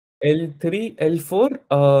L3,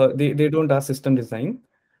 L4, they don't ask system design.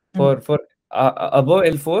 Hmm. For above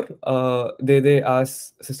L4, they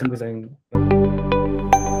ask system design.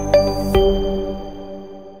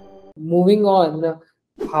 Moving on,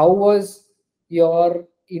 how was your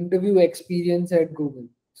interview experience at Google?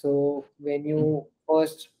 So when you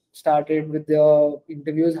first started with the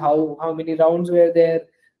interviews, how many rounds were there?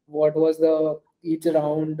 What was the each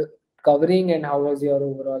round covering, and how was your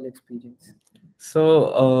overall experience?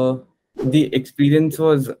 So the experience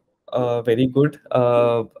was very good.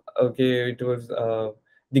 Okay, it was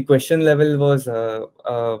the question level was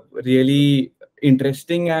really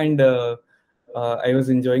interesting, and I was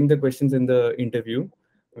enjoying the questions in the interview.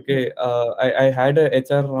 Hmm. Okay, I had a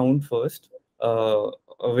HR round first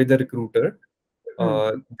with a recruiter.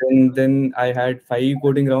 Hmm. Then I had 5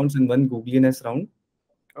 coding rounds and 1 Googliness round.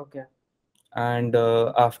 Okay. And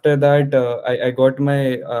after that, I got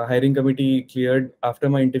my hiring committee cleared after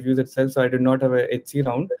my interviews itself, so I did not have a HC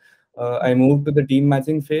round. I Hmm. moved to the team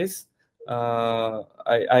matching phase.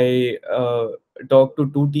 I talked to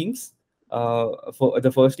 2 teams. For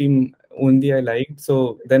the first team only I liked,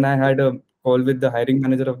 so then I had a call with the hiring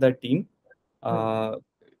manager of that team. Hmm. uh,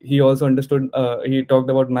 he also understood. He talked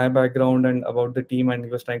about my background and about the team, and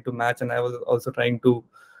he was trying to match, and I was also trying to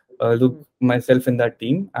look Hmm. myself in that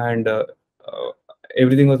team, and uh,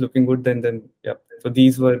 everything was looking good. Then yeah. So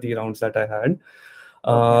these were the rounds that I had.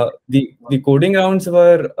 Okay. The coding rounds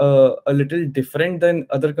were a little different than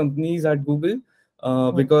other companies at Google,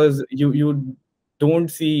 Hmm. because you don't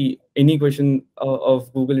see any question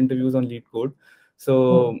of Google interviews on Lead Code. Hmm.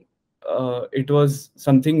 So it was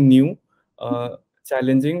something new, uh,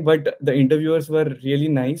 challenging, but the interviewers were really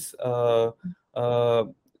nice. Uh,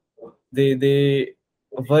 they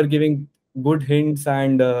were giving good hints,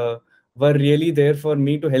 and were really there for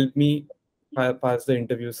me to help me pass the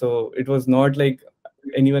interview. So it was not like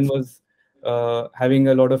anyone was having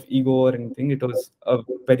a lot of ego or anything. It was a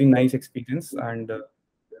very nice experience, and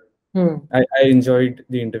Hmm. I enjoyed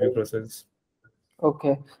the interview process.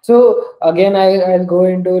 Okay. So again, I'll go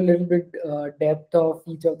into a little bit depth of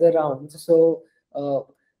each of the rounds. So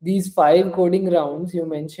these 5 coding rounds you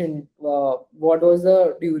mentioned, what was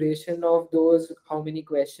the duration of those? How many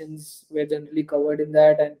questions were generally covered in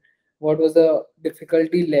that, and what was the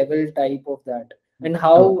difficulty level type of that, and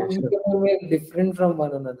how Okay, each sure. of them were different from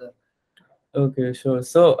one another? Okay, sure.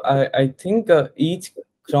 So I think each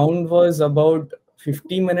round was about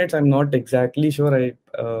 50 minutes. I'm not exactly sure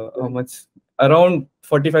how much, around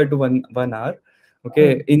 45 to one hour. Hmm.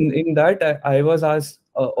 Okay, in that I was asked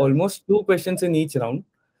almost 2 questions in each round.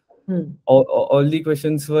 Hmm. All the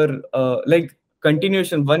questions were like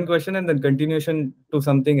continuation, one question and then continuation to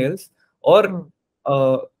something else, or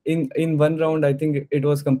Hmm. in one round I think it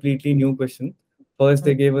was completely new question. First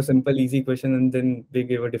they Hmm. gave a simple easy question, and then they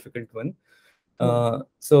gave a difficult one. Hmm.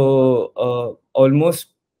 Almost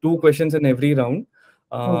 2 questions in every round.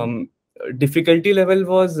 Hmm. um, Difficulty level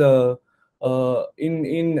was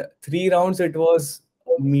in 3 rounds it was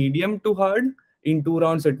medium to hard. In 2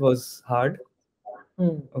 rounds it was hard. Hmm.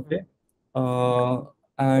 Hmm. Okay.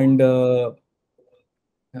 And uh,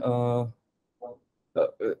 uh,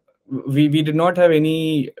 we did not have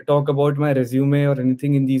any talk about my resume or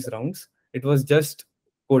anything in these rounds. It was just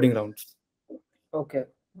coding rounds. Okay.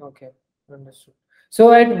 Okay. Understood.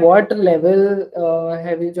 So at what level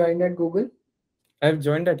have you joined at Google? I've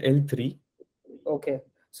joined at L3. Okay.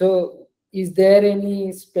 So is there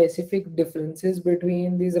any specific differences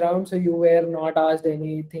between these rounds? So you were not asked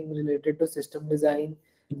anything related to system design.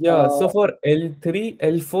 Yeah, Uh, so for L3,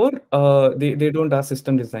 L4, they don't ask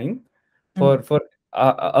system design. hmm. For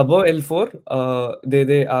above L4,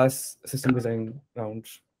 they ask system design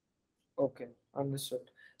rounds. Okay,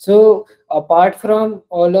 understood. So apart from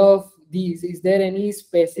all of these, is there any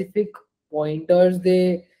specific pointers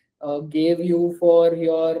they gave you for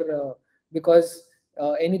your because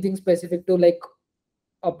anything specific to like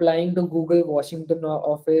applying to Google Washington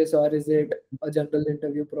office, or is it a general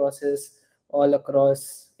interview process all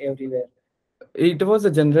across everywhere? It was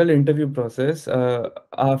a general interview process.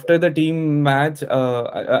 After the team match,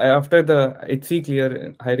 after the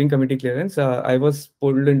HC hiring committee clearance, I was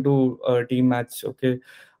pulled into a team match. Okay,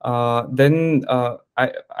 then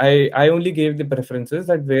I only gave the preferences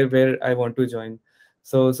that where I want to join.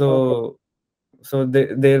 So Okay. so so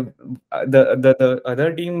the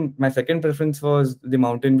other team, my second preference was the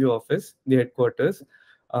Mountain View office, the headquarters.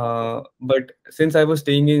 Okay. But since I was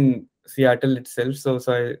staying in Seattle itself, so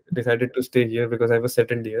I decided to stay here because I was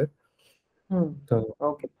settled here. Hmm. So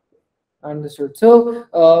Okay. Understood. So,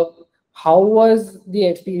 how was the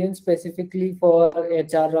experience specifically for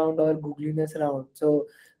HR round or Googliness round? So,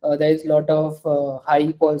 there is a lot of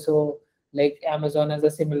hype also, like Amazon has a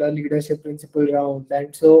similar leadership principle round.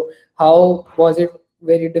 And so how was it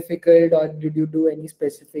very difficult, or did you do any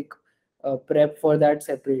specific prep for that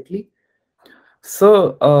separately?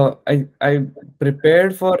 So I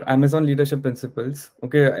prepared for Amazon leadership principles.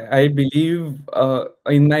 Okay, I believe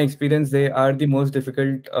in my experience they are the most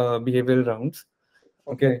difficult behavioral rounds.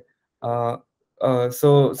 Okay. Okay. Uh,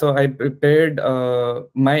 so I prepared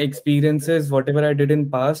my experiences, whatever I did in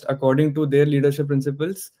past, according to their leadership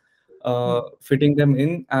principles, Hmm. fitting them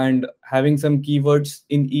in and having some keywords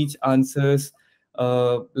in each answers,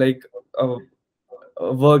 like uh,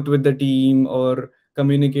 worked with the team or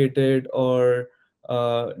communicated or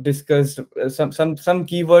discussed some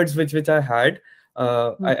keywords which I had.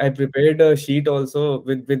 Hmm. I prepared a sheet also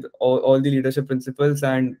with all the leadership principles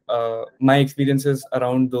and my experiences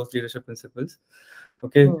around those leadership principles.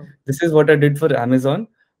 Okay, Hmm. this is what I did for Amazon.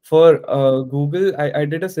 For Google, I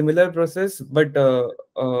did a similar process, but the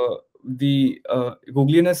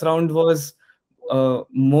Googliness round was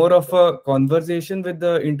more of a conversation with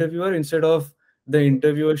the interviewer instead of the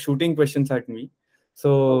interviewer shooting questions at me.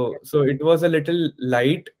 Okay. So it was a little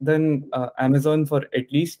light than Amazon for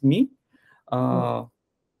at least me. Hmm. Uh,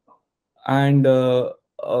 and uh,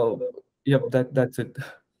 yep, that's it.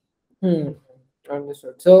 Hmm.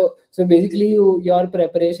 Understood. So basically, your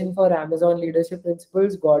preparation for Amazon leadership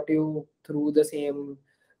principles got you through the same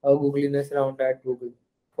Googliness round at Google.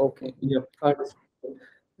 Okay. Yep. Understood.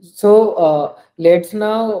 So let's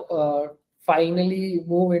now finally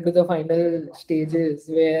move into the final stages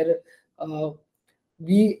where uh,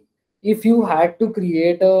 we if you had to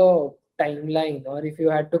create a timeline, or if you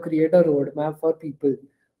had to create a roadmap for people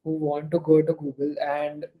who want to go to Google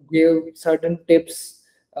and give certain tips,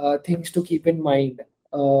 things to keep in mind,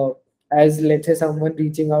 as let's say someone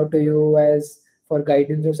reaching out to you as for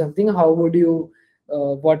guidance or something, how would you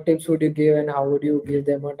what tips would you give, and how would you give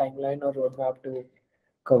them a timeline or roadmap to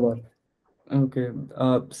cover? Okay.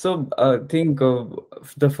 So I think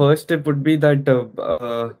the first step would be that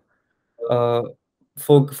uh,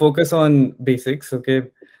 focus on basics. Okay.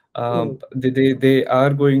 Hmm. They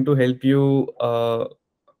are going to help you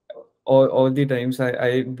all the times.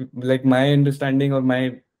 I like my understanding or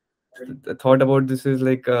my thought about this is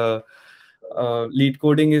like lead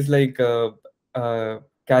coding is like uh,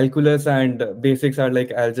 calculus and basics are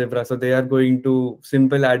like algebra. So they are going to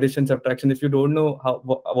simple addition subtraction. If you don't know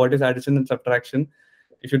what is addition and subtraction,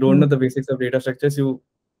 if you don't Hmm. know the basics of data structures, you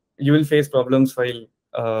will face problems while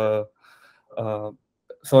uh, uh,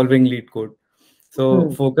 solving lead code. So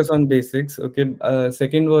Hmm. focus on basics. Okay.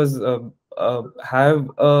 Second was have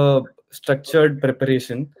a structured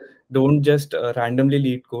preparation. Don't just randomly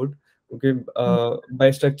lead code. Okay. Hmm.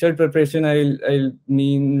 By structured preparation, I'll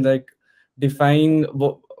mean like define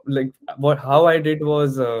what like what how I did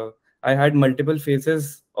was I had multiple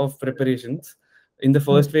phases of preparations. In the Hmm.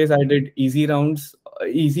 first phase, I did easy rounds,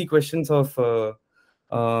 easy questions of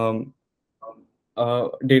um,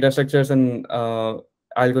 data structures and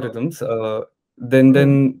algorithms. Hmm.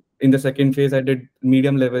 Then in the second phase, I did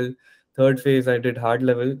medium level. Third phase, I did hard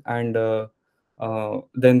level, and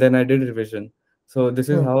then I did revision. So this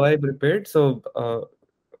is Hmm. how I prepared. So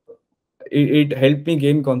it helped me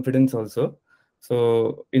gain confidence also.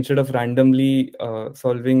 So instead of randomly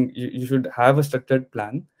solving, you should have a structured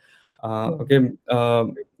plan. Hmm. Okay.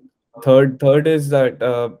 Third is that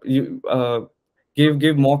you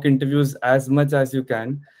give mock interviews as much as you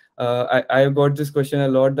can. I got this question a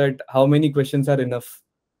lot, that how many questions are enough.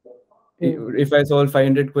 Hmm. If I solve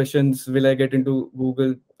 500 questions, will I get into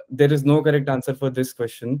Google? There is no correct answer for this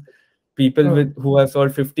question. People Hmm. with who have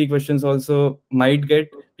solved 50 questions also might get.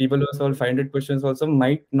 People who have solved 500 questions also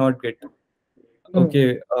might not get. Hmm.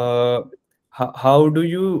 Okay. How do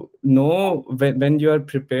you know when you are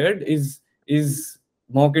prepared? Is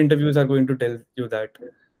mock interviews are going to tell you that.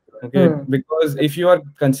 Okay, Hmm. because if you are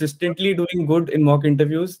consistently doing good in mock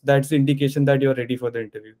interviews, that's the indication that you're ready for the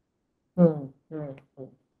interview. Hmm. Hmm.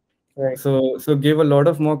 Hmm. Right. So give a lot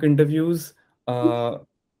of mock interviews, uh,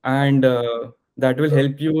 and that will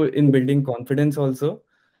help you in building confidence also.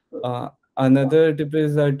 Another tip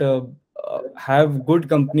is that have good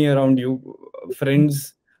company around you,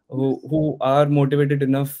 friends who are motivated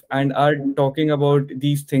enough and are talking about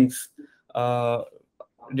these things, uh,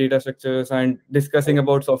 data structures, and discussing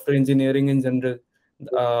about software engineering in general.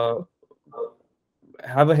 Uh,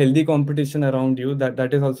 have a healthy competition around you.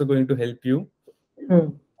 That is also going to help you.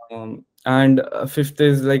 Hmm. And fifth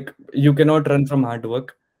is like you cannot run from hard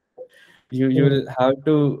work. You Hmm. will have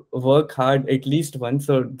to work hard at least once.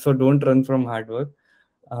 So don't run from hard work.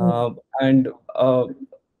 Hmm. And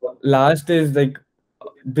last is like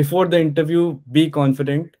before the interview, be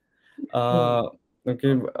confident. Hmm. uh,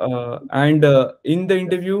 okay, and in the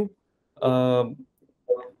interview, uh,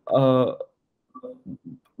 uh,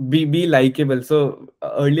 be likable. So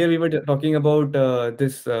earlier we were talking about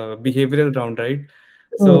this behavioral round, right?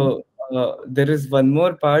 Hmm. So there is one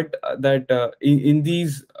more part, that in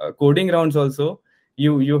these coding rounds also,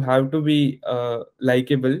 you have to be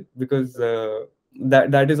likable, because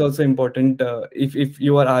that is also important. If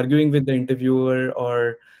you are arguing with the interviewer,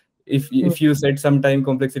 or Hmm. if you said some time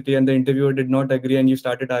complexity and the interviewer did not agree and you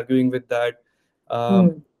started arguing with that,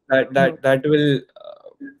 um, Hmm. Hmm. that will,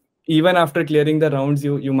 even after clearing the rounds,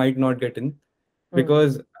 you might not get in, Hmm.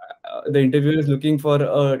 because the interviewer is looking for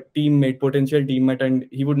a teammate, potential teammate, and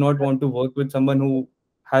he would not want to work with someone who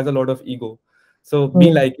has a lot of ego. So be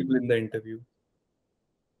Hmm. likable in the interview.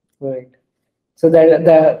 Right. So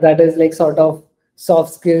that is like sort of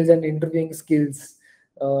soft skills and interviewing skills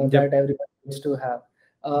Yep. that everyone needs to have.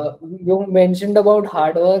 You mentioned about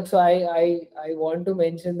hard work, so I want to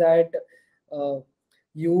mention that uh,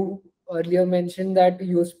 you earlier mentioned that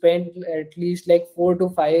you spend at least like 4 to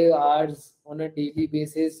 5 hours on a daily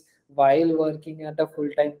basis while working at a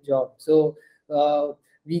full-time job. So uh,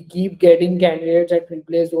 we keep getting candidates at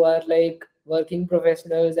Preplaced who are like working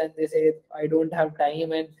professionals, and they say I don't have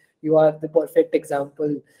time, and you are the perfect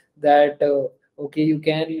example that okay, you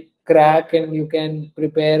can crack and you can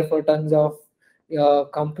prepare for tons of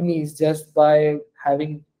companies just by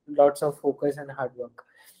having lots of focus and hard work.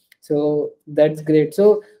 So that's great.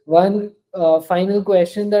 So one final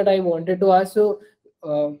question that I wanted to ask, so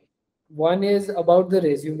uh, one is about the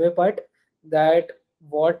resume part, that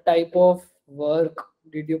what type of work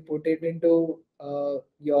did you put it into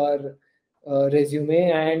your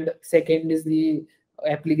resume, and second is the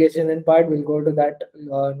application and part, we'll go to that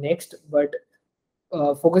next. But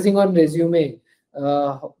focusing on resume,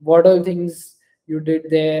 what all things you did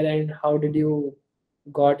there, and how did you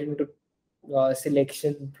got into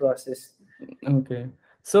selection process? Okay.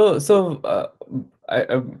 For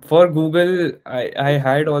Google, I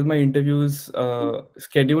had all my interviews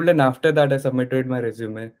scheduled, and after that I submitted my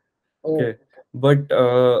resume. Oh. Okay. But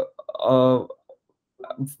uh,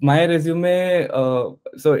 my resume,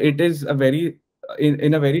 so it is a very,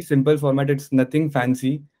 in a very simple format. It's nothing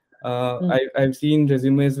fancy. Hmm. I've seen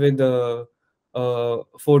resumes with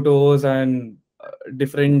photos and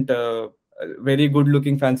different very good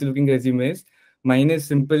looking, fancy looking resumes. Mine is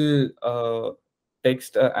simple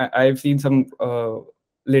text. I've seen some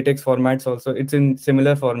latex formats also. It's in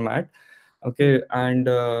similar format. Hmm. Okay. And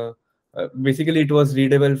basically it was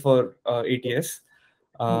readable for ATS.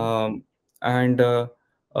 Hmm. um, and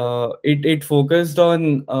it focused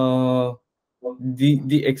on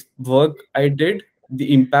work I did,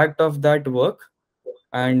 the impact of that work.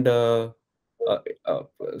 And uh, uh,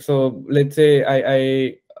 so let's say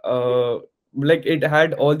I like, it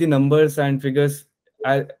had all the numbers and figures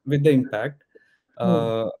with the impact.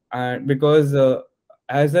 Hmm. And because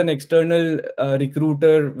as an external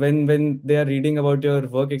recruiter, when they are reading about your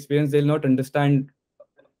work experience, they'll not understand.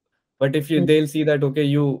 But if you, Hmm. they'll see that, okay,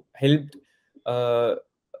 you helped uh,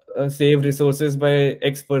 save resources by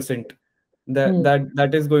X%, Hmm.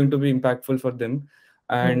 that is going to be impactful for them.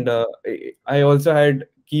 Hmm. And I also had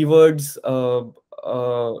keywords,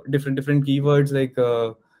 different keywords, like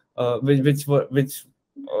which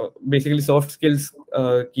basically soft skills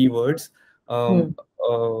keywords. Hmm. um,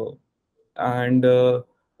 uh, and uh,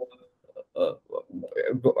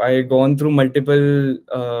 I gone through multiple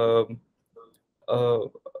uh,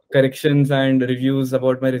 corrections and reviews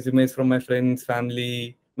about my resumes from my friends,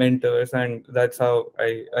 family, mentors, and that's how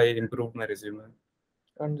I improved my resume.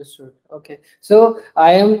 Understood. Okay. So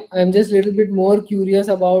I'm just a little bit more curious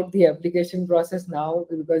about the application process now,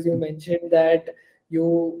 because you mentioned that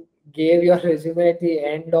you gave your resume at the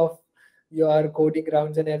end of your coding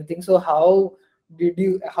rounds and everything. So how did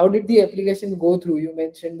the application go through? You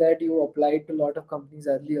mentioned that you applied to a lot of companies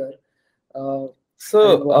earlier. Uh, and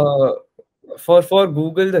So what? for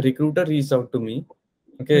Google, the recruiter reached out to me.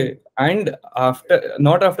 Hmm. Okay, and after,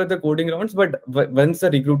 not after the coding rounds, but once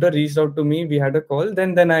the recruiter reached out to me, we had a call.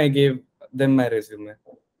 Then I gave them my resume.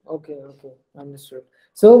 Okay, okay, understood.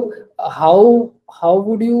 So, how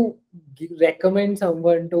would you recommend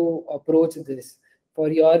someone to approach this? For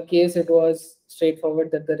your case, it was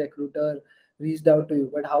straightforward that the recruiter reached out to you,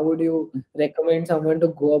 but how would you recommend someone to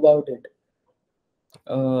go about it?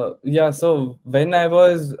 Yeah, so when I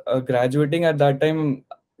was graduating at that time,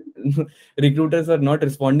 recruiters were not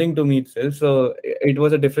responding to me itself. So it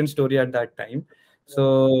was a different story at that time.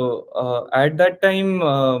 So at that time,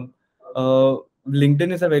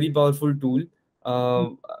 LinkedIn is a very powerful tool. Hmm. Uh,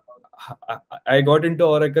 I got into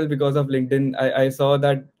Oracle because of LinkedIn. I saw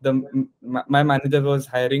that my manager was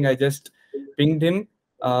hiring. I just pinged him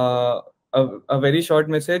uh, a very short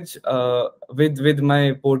message with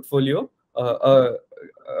my portfolio, uh,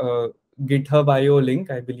 GitHub IO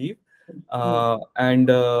link, I believe, Hmm. and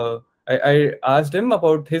I asked him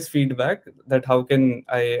about his feedback, that how can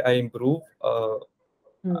I improve.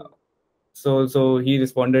 Hmm. So he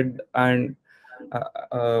responded, and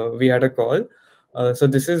we had a call. So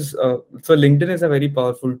LinkedIn is a very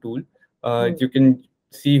powerful tool. Hmm. You can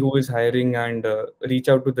see who is hiring and reach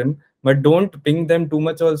out to them, but don't ping them too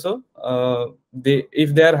much also. They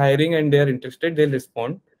If they are hiring and they are interested, they'll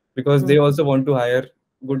respond, because Hmm. they also want to hire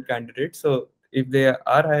good candidates. So if they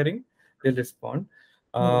are hiring, they'll respond.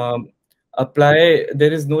 Hmm. um, Apply.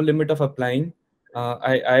 There is no limit of applying.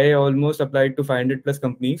 I almost applied to 500 plus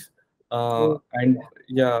companies, Oh. and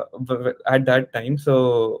yeah, at that time.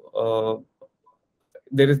 So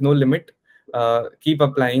there is no limit. Keep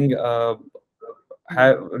applying. Hmm.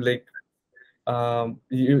 Have like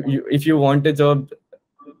if you want a job,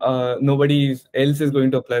 else is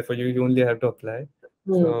going to apply for you. You only have to apply.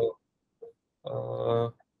 Hmm. So uh,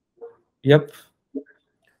 yep.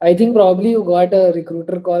 I think probably you got a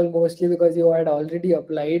recruiter call mostly because you had already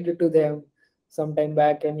applied to them sometime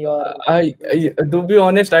back and your. To be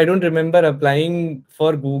honest, I don't remember applying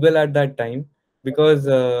for Google at that time, because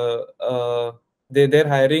they're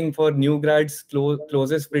hiring for new grads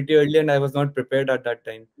closes pretty early, and I was not prepared at that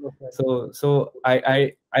time. Okay. So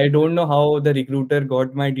I don't know how the recruiter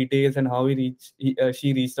got my details and how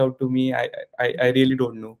she reached out to me. I really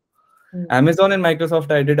don't know. Hmm. Amazon and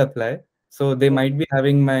Microsoft I did apply, so they Okay. might be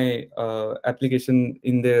having my application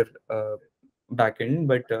in their backend,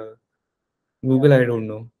 but Yeah. Google I don't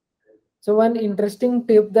know. So one interesting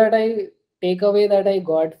tip that I take away that I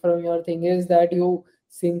got from your thing is that you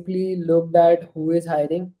simply looked at who is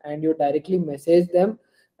hiring and you directly message them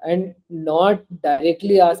and not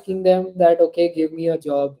directly asking them that okay give me a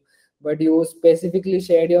job, but you specifically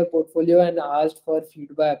shared your portfolio and asked for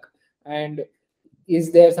feedback and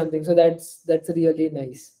is there something, so that's really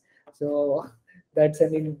nice. So that's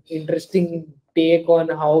an interesting take on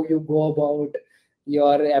how you go about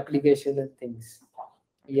your application and things.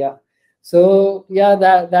 Yeah. So yeah,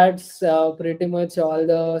 that's pretty much all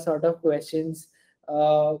the sort of questions.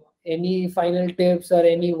 Any final tips or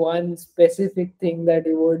any one specific thing that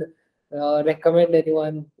you would recommend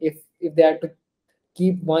anyone if they had to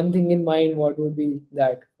keep one thing in mind, what would be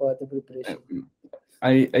that for the preparation?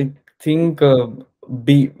 I think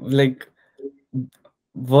be like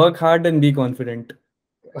work hard and be confident.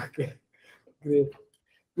 Okay, great.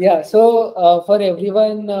 Yeah, so for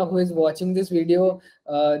everyone who is watching this video,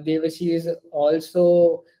 Devashi is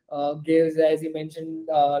also gives, as you mentioned,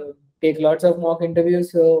 take lots of mock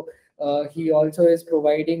interviews. So he also is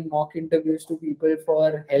providing mock interviews to people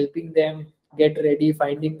for helping them get ready,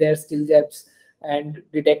 finding their skill gaps, and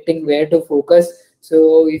detecting where to focus.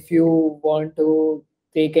 So if you want to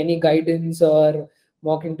take any guidance or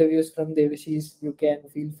mock interviews from Devashi's, you can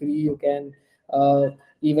feel free. You can.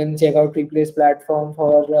 Even check out Preplaced platform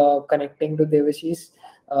for connecting to Devashish.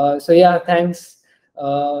 So yeah, thanks.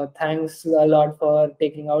 Thanks a lot for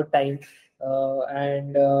taking out time.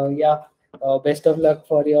 And yeah, best of luck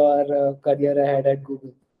for your career ahead at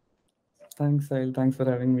Google. Thanks, Sahil. Thanks for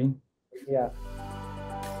having me. Yeah.